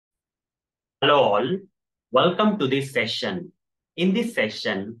Hello all, welcome to this session. In this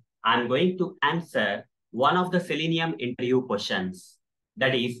session, I'm going to answer one of the Selenium interview questions.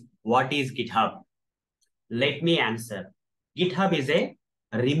 That is, what is GitHub? Let me answer. GitHub is a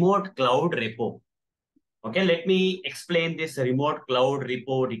remote cloud repo. Okay, let me explain this remote cloud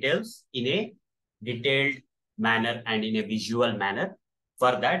repo details in a detailed manner and in a visual manner.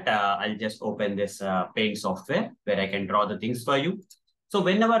 For that, I'll just open this Paint software where I can draw the things for you. So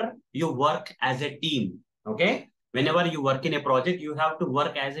whenever you work as a team, okay, whenever you work in a project, you have to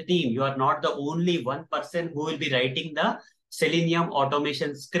work as a team. You are not the only one person who will be writing the Selenium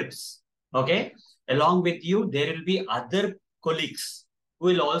automation scripts. Okay, along with you, there will be other colleagues who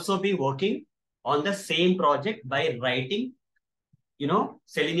will also be working on the same project by writing,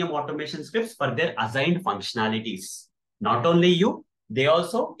 Selenium automation scripts for their assigned functionalities. Not only you, they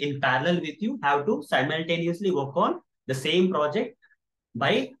also in parallel with you have to simultaneously work on the same project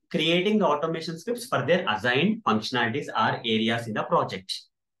by creating the automation scripts for their assigned functionalities or areas in the project.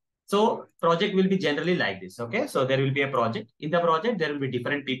 So project will be generally like this. Okay. So there will be a project. In the project, there will be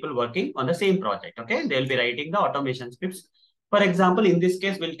different people working on the same project. Okay. They'll be writing the automation scripts. For example, in this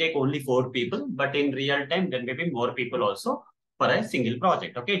case, we'll take only 4 people, but in real time, there may be more people also for a single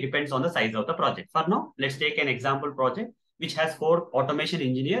project. Okay. It depends on the size of the project. For now, let's take an example project which has 4 automation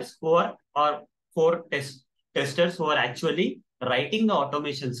engineers who are or 4 testers who are actually writing the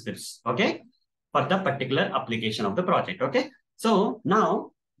automation scripts. Okay. For the particular application of the project. Okay. So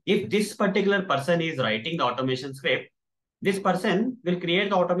now if this particular person is writing the automation script, this person will create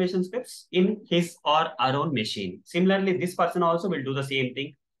the automation scripts in his or her own machine. Similarly, this person also will do the same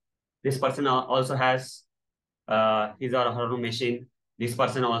thing. This person also has his or her own machine. This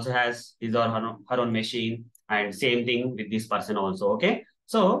person also has his or her own machine. And same thing with this person also. Okay.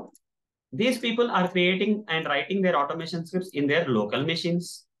 So these people are creating and writing their automation scripts in their local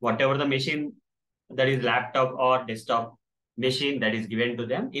machines, whatever the machine that is laptop or desktop machine that is given to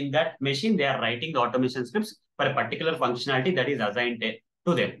them. In that machine, they are writing the automation scripts for a particular functionality that is assigned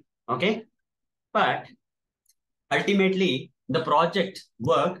to them. Okay. But ultimately, the project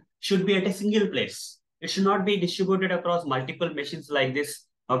work should be at a single place. It should not be distributed across multiple machines like this.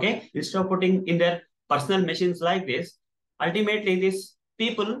 Okay. Instead of putting in their personal machines like this, ultimately, these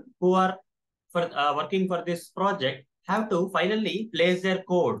people who are working for this project have to finally place their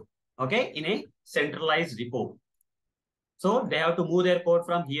code, okay, in a centralized repo. So they have to move their code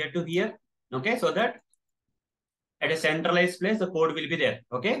from here to here, okay, so that at a centralized place, the code will be there,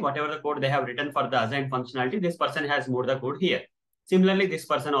 okay. Whatever the code they have written for the assigned functionality, this person has moved the code here. Similarly, this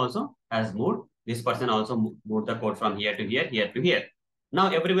person also has moved. This person also moved the code from here to here, here to here.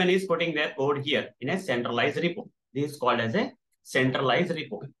 Now everyone is putting their code here in a centralized repo. This is called as a centralized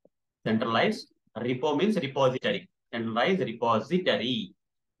repo. Centralized repo means repository. Centralized repository.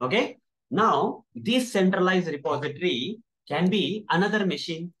 Okay. Now, this centralized repository can be another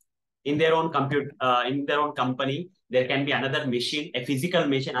machine in their own compute, in their own company. There can be another machine, a physical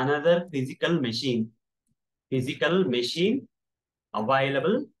machine, another physical machine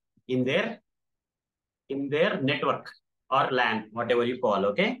available in their network or LAN, whatever you call.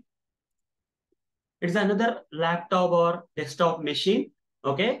 Okay. It's another laptop or desktop machine.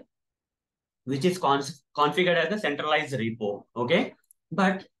 Okay, which is configured as a centralized repo. Okay.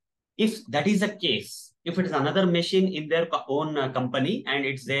 But if that is the case, if it is another machine in their own company and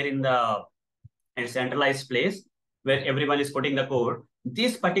it's there in the centralized place where everyone is putting the code,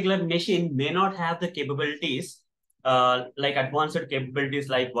 this particular machine may not have the capabilities, like advanced capabilities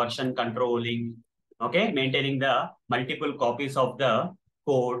like version controlling, okay, maintaining the multiple copies of the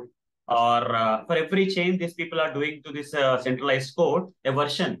code, or for every change these people are doing to this centralized code, a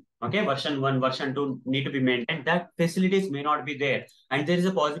version, okay, version 1, version 2 need to be maintained. That facilities may not be there. And there is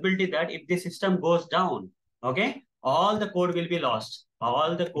a possibility that if the system goes down, okay, all the code will be lost.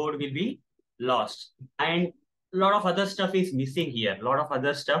 All the code will be lost. And a lot of other stuff is missing here. A lot of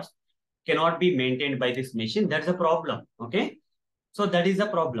other stuff cannot be maintained by this machine. That's a problem. Okay. So that is a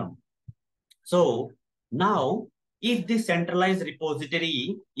problem. So now, if this centralized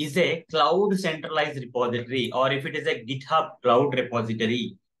repository is a cloud centralized repository, or if it is a GitHub cloud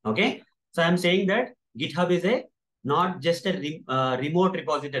repository, okay. So I'm saying that GitHub is a not just a remote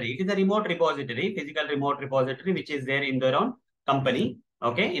repository. It is a remote repository, physical remote repository, which is there in their own company,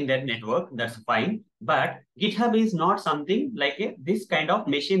 okay, in their network. That's fine. But GitHub is not something like this kind of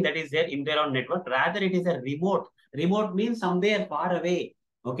machine that is there in their own network. Rather, it is a remote. Remote means somewhere far away,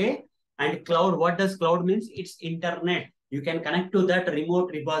 okay. And cloud, what does cloud means? It's internet. You can connect to that remote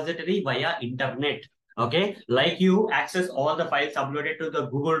repository via internet. Okay. Like you access all the files uploaded to the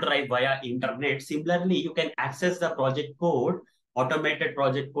Google Drive via internet. Similarly, you can access the project code automated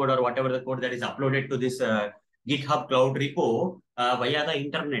project code or whatever the code that is uploaded to this GitHub cloud repo via the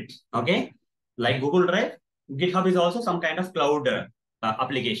internet. Okay, like Google Drive, GitHub is also some kind of cloud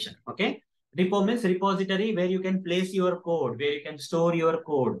application. Okay, repo means repository where you can place your code, where you can store your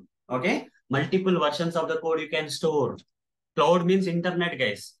code. Okay, multiple versions of the code you can store. Cloud means internet,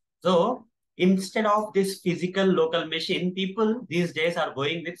 guys. So instead of this physical local machine, people these days are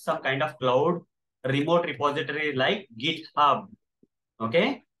going with some kind of cloud remote repository like GitHub.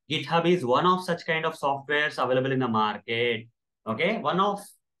 Okay, GitHub is one of such kind of softwares available in the market. Okay, one of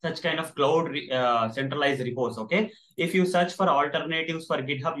such kind of cloud centralized repos. Okay, if you search for alternatives for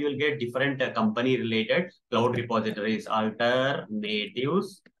GitHub, you will get different company related cloud repositories.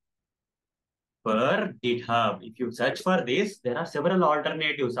 Alternatives for GitHub. If you search for this, there are several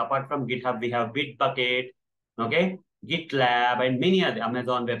alternatives. Apart from GitHub, we have Bitbucket, okay, GitLab, and many other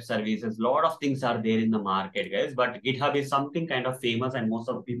Amazon Web Services. Lot of things are there in the market, guys. But GitHub is something kind of famous and most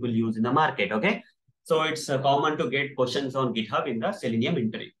of people use in the market, okay? So it's common to get questions on GitHub in the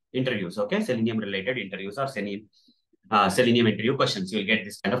Selenium interviews, okay? Selenium related interviews or Selenium interview questions. You'll get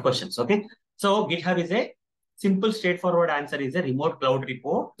this kind of questions, okay? So GitHub is a simple, straightforward answer is a remote cloud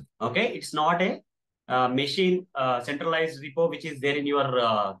repo. Okay, it's not a machine centralized repo which is there in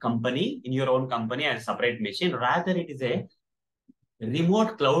your company, in your own company as a separate machine. Rather, it is a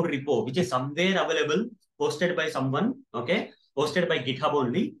remote cloud repo which is somewhere available, hosted by someone. Okay, hosted by GitHub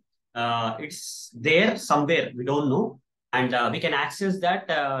only. It's there somewhere, we don't know, and we can access that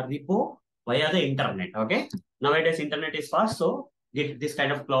repo via the internet. Okay, nowadays internet is fast, so this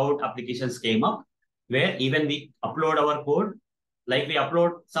kind of cloud applications came up where even we upload our code, like we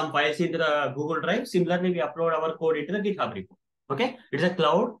upload some files into the Google Drive. Similarly, we upload our code into the GitHub repo. Okay, it's a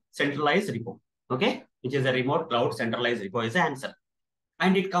cloud centralized repo. Okay, which is a remote cloud centralized repo is the answer,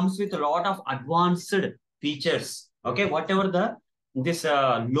 and it comes with a lot of advanced features. Okay, whatever the this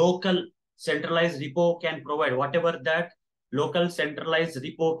local centralized repo can provide, whatever that local centralized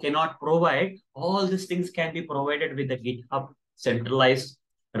repo cannot provide, all these things can be provided with the GitHub centralized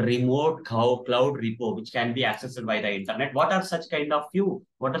remote cloud repo, which can be accessed by the internet. What are such kind of few?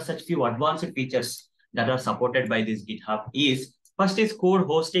 What are such few advanced features that are supported by this GitHub? Is first is code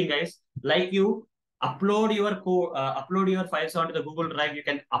hosting, guys. Like you upload your code, upload your files onto the Google Drive. You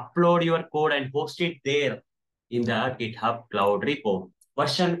can upload your code and host it there in the GitHub cloud repo.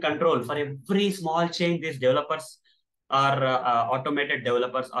 Version control for every small change. These developers are automated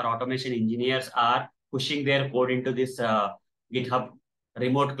developers or automation engineers are pushing their code into this GitHub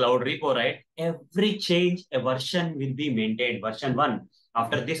remote cloud repo, right? Every change, a version will be maintained. Version one.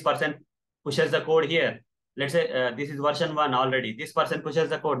 After this person pushes the code here, let's say this is version one already. This person pushes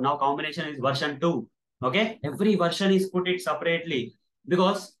the code. Now combination is version two. Okay, every version is put it separately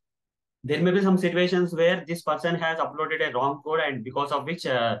because there may be some situations where this person has uploaded a wrong code and because of which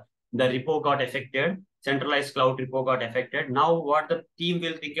the repo got affected, centralized cloud repo got affected. Now what the team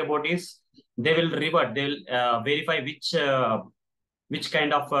will think about is they will revert, they will verify which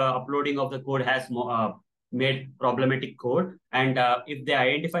kind of uploading of the code has made problematic code, and if they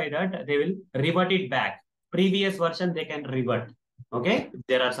identify that, they will revert it back. Previous version they can revert. Okay,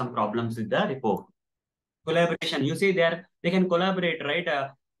 there are some problems with the repo. Collaboration, you see there they can collaborate,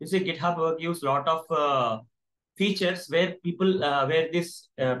 right? You see GitHub gives lot of features where people where this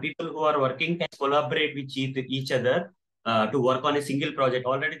people who are working can collaborate with each other to work on a single project.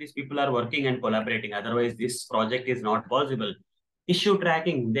 Already these people are working and collaborating, otherwise this project is not possible. Issue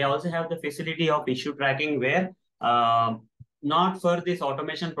tracking, they also have the facility of issue tracking where not for this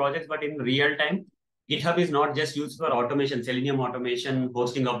automation projects but in real time. GitHub is not just used for automation, Selenium automation,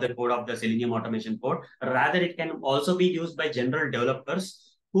 hosting of the code of the Selenium automation code. Rather, it can also be used by general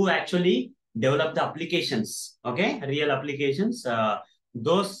developers who actually develop the applications, okay, real applications.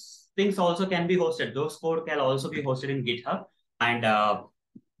 Those things also can be hosted. Those code can also be hosted in GitHub. And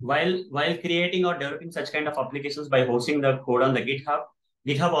while creating or developing such kind of applications by hosting the code on the GitHub,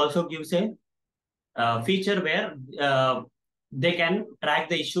 GitHub also gives a feature where they can track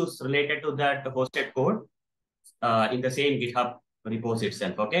the issues related to that hosted code in the same GitHub repos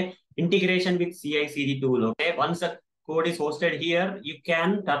itself. Okay, integration with CI/CD tool. Okay, once the code is hosted here, you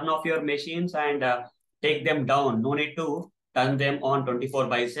can turn off your machines and take them down. No need to turn them on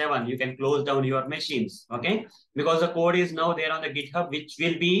 24/7. You can close down your machines. Okay, because the code is now there on the GitHub, which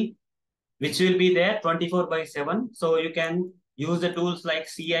will be there 24/7. So you can use the tools like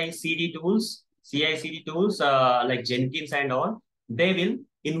CI/CD tools like Jenkins and all. They will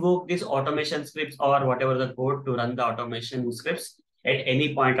invoke this automation scripts or whatever the code to run the automation scripts at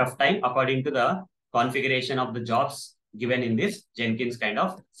any point of time according to the configuration of the jobs given in this Jenkins kind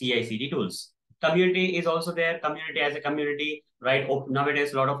of CI/CD tools. Community is also there. Community as a community, right?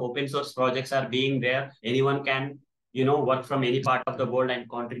 Nowadays, a lot of open source projects are being there. Anyone can, work from any part of the world and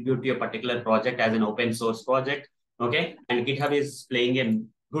contribute to a particular project as an open source project. Okay. And GitHub is playing a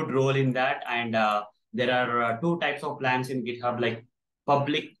good role in that. And there are two types of plans in GitHub, like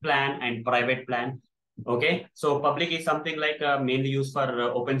public plan and private plan. Okay. So public is something like mainly used for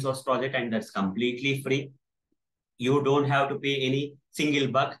open source project, and that's completely free. You don't have to pay any single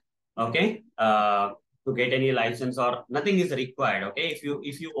buck, okay, to get any license, or nothing is required. Okay,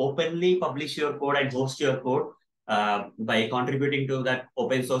 if you openly publish your code and host your code by contributing to that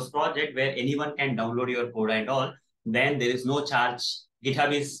open source project where anyone can download your code and all, then there is no charge.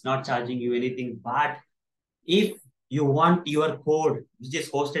 GitHub is not charging you anything. But if you want your code which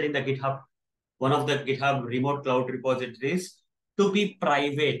is hosted in the GitHub, one of the GitHub remote cloud repositories, to be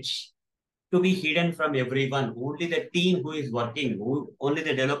private, to be hidden from everyone. Only the team who is working, only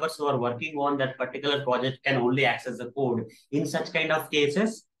the developers who are working on that particular project can only access the code. In such kind of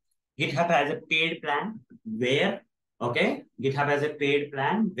cases, GitHub has a paid plan where, okay, GitHub has a paid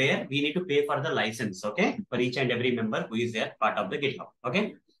plan where we need to pay for the license, okay, for each and every member who is there part of the GitHub,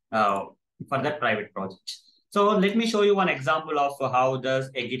 okay, uh, for that private project. So let me show you one example of how does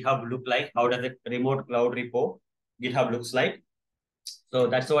a GitHub look like, how does a remote cloud repo GitHub looks like. So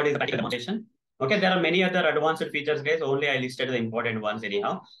that's what is the practical demonstration. Okay, there are many other advanced features, guys. Only I listed the important ones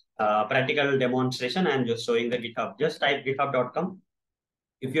anyhow. Practical demonstration. I'm just showing the GitHub. Just type github.com.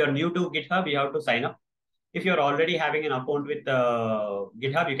 If you are new to GitHub, you have to sign up. If you're already having an account with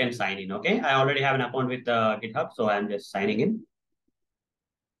GitHub, you can sign in. Okay, I already have an account with GitHub, so I'm just signing in.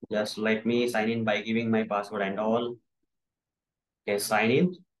 Just let me sign in by giving my password and all. Okay, sign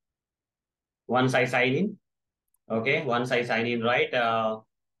in. Once I sign in, okay, once I sign in, right?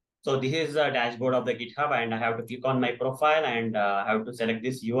 So this is the dashboard of the GitHub, and I have to click on my profile, and I have to select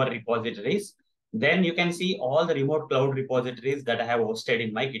this your repositories. Then you can see all the remote cloud repositories that I have hosted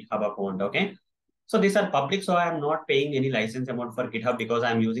in my GitHub account. Okay. So these are public, so I am not paying any license amount for GitHub because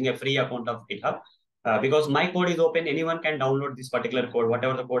I'm using a free account of GitHub. Because my code is open, anyone can download this particular code,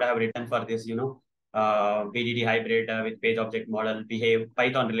 whatever the code I have written for this, BDD hybrid with page object model, behave,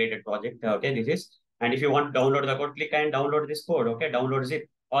 Python related project. Okay, this is. And if you want to download the code, click and download this code. Okay, download zip.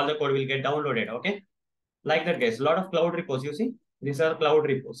 All the code will get downloaded. Okay, like that, guys. A lot of cloud repos. You see, these are cloud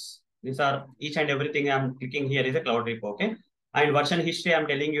repos. These are each and everything I'm clicking here is a cloud repo. Okay, and version history, I'm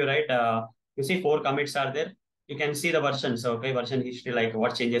telling you, right? You see 4 commits are there. You can see the versions. Okay, version history, like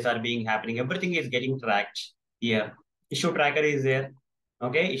what changes are being happening. Everything is getting tracked here. Issue tracker is there.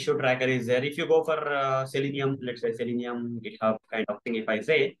 Okay, issue tracker is there. If you go for Selenium, let's say Selenium GitHub kind of thing, if I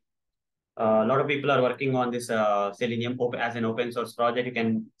say, a lot of people are working on this Selenium as an open source project. You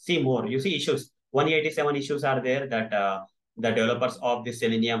can see more. You see issues. 187 issues are there that the developers of the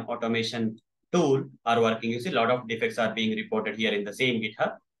Selenium automation tool are working. You see a lot of defects are being reported here in the same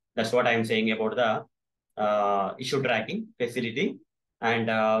GitHub. That's what I'm saying about the issue tracking facility. And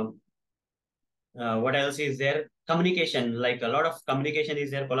what else is there? Communication, like a lot of communication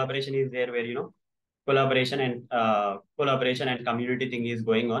is there. Collaboration is there where, collaboration and community thing is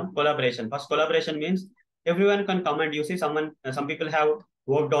going on. Collaboration, first collaboration means everyone can come, and you see someone, some people have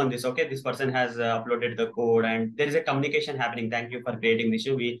worked on this. Okay, this person has uploaded the code, and there is a communication happening. Thank you for creating the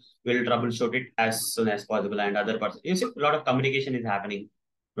issue, we will troubleshoot it as soon as possible. And other person, you see a lot of communication is happening,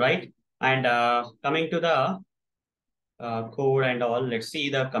 right? And coming to the code and all, let's see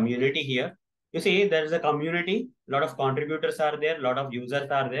the community here. You see there's a community, a lot of contributors are there, a lot of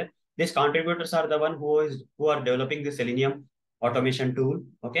users are there. These contributors are the one who are developing the Selenium automation tool.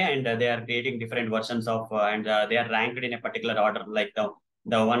 Okay, and they are creating different versions of and they are ranked in a particular order. Like the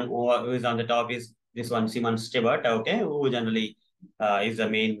one who is on the top is this one, Simon Stewart. Okay, who generally is the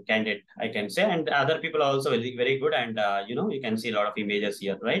main candidate, I can say. And other people are also very, very good. And you can see a lot of images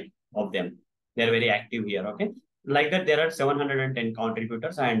here, right, of them. They're very active here. Okay, like that, there are 710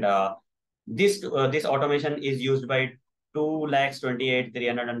 contributors, and this automation is used by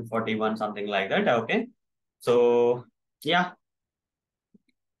 2,28,341, something like that. Okay, so yeah,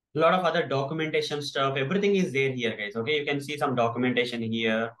 a lot of other documentation stuff, everything is there here, guys. Okay, you can see some documentation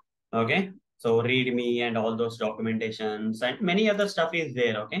here. Okay, so readme and all those documentations and many other stuff is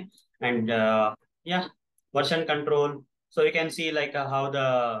there. Okay, and yeah, version control. So you can see like how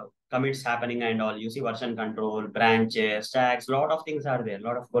the commits happening and all. You see version control, branches, stacks, lot of things are there. A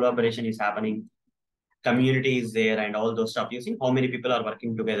lot of collaboration is happening, community is there, and all those stuff. You see how many people are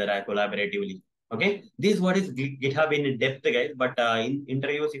working together collaboratively. Okay, this is what is GitHub in depth, guys. But in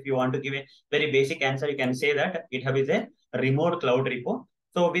interviews, if you want to give a very basic answer, you can say that GitHub is a remote cloud repo.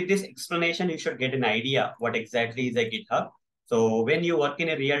 So with this explanation, you should get an idea what exactly is a GitHub. So when you work in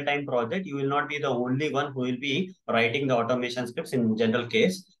a real-time project, you will not be the only one who will be writing the automation scripts in general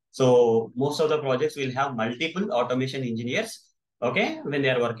case. So most of the projects will have multiple automation engineers, okay, when they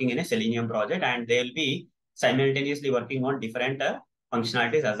are working in a Selenium project, and they'll be simultaneously working on different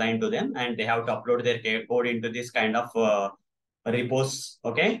functionalities assigned to them, and they have to upload their code into this kind of repos,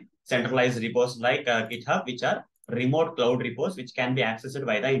 okay, centralized repos like GitHub, which are remote cloud repos, which can be accessed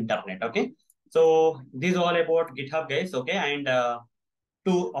by the internet, okay. So this is all about GitHub, guys, okay, and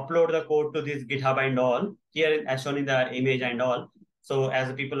to upload the code to this GitHub and all, here as shown in the image and all. So as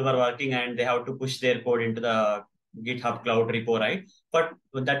the people were working and they have to push their code into the GitHub cloud repo, right? But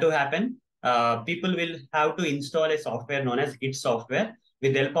for that to happen, people will have to install a software known as Git software.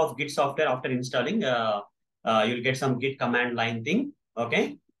 With the help of Git software, after installing, you'll get some Git command line thing,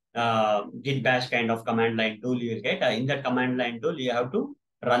 okay? Git bash kind of command line tool you will get. In that command line tool, you have to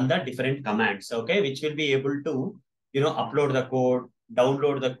run the different commands, okay, which will be able to, upload the code,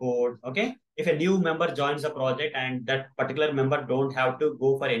 download the code, okay. If a new member joins the project and that particular member don't have to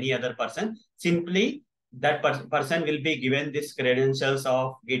go for any other person, simply that person will be given this credentials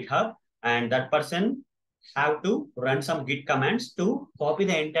of GitHub, and that person have to run some Git commands to copy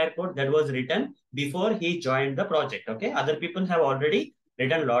the entire code that was written before he joined the project, okay. Other people have already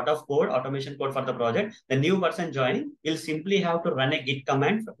written a lot of code, automation code for the project. The new person joining will simply have to run a Git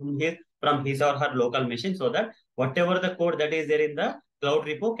command from his or her local machine, so that whatever the code that is there in the cloud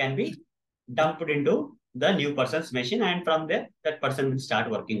repo can be dumped into the new person's machine, and from there that person will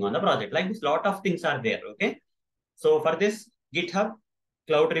start working on the project. Like this, lot of things are there, okay. So for this GitHub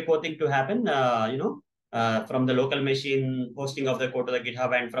cloud reporting to happen, from the local machine, posting of the code to the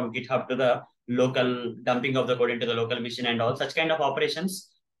GitHub, and from GitHub to the local dumping of the code into the local machine, and all such kind of operations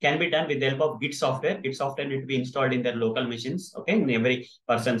can be done with the help of Git software. Git software need to be installed in their local machines, okay, in every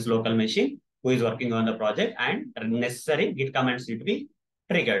person's local machine who is working on the project, and necessary Git commands need to be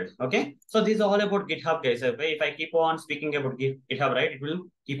triggered, okay. So this is all about GitHub, guys. If I keep on speaking about GitHub, right, it will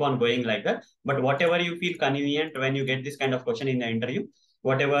keep on going like that. But whatever you feel convenient when you get this kind of question in the interview,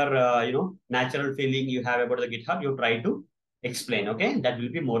 whatever natural feeling you have about the GitHub, you try to explain, okay. That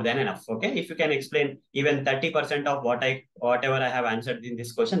will be more than enough, okay. If you can explain even 30% of whatever I have answered in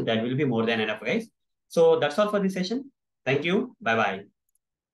this question, that will be more than enough, guys. So that's all for this session. Thank you. Bye bye.